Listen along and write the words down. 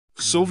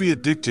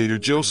Soviet dictator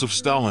Josef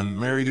Stalin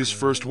married his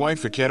first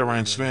wife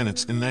Ekaterine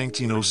Svanidze in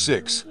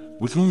 1906,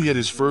 with whom he had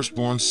his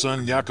firstborn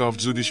son Yakov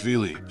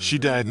Dzhugashvili. She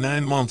died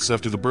 9 months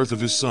after the birth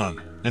of his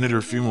son, and at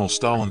her funeral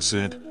Stalin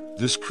said,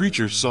 "This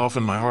creature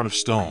softened my heart of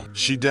stone.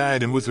 She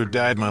died, and with her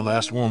died my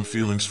last warm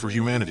feelings for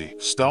humanity."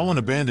 Stalin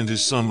abandoned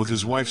his son with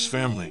his wife's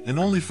family and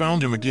only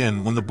found him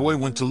again when the boy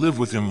went to live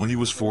with him when he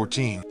was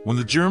 14. When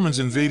the Germans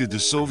invaded the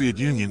Soviet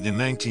Union in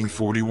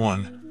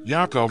 1941,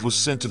 Yakov was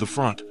sent to the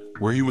front,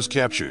 where he was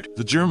captured.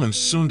 The Germans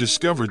soon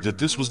discovered that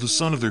this was the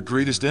son of their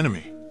greatest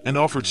enemy, and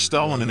offered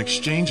Stalin an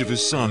exchange of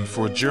his son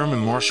for a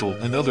German Marshal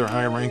and other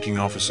high-ranking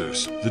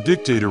officers. The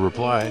dictator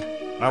replied,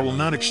 "I will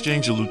not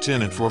exchange a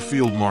lieutenant for a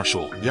Field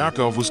Marshal."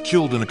 Yakov was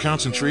killed in a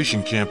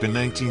concentration camp in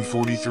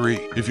 1943.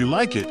 If you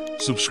like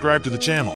it, subscribe to the channel.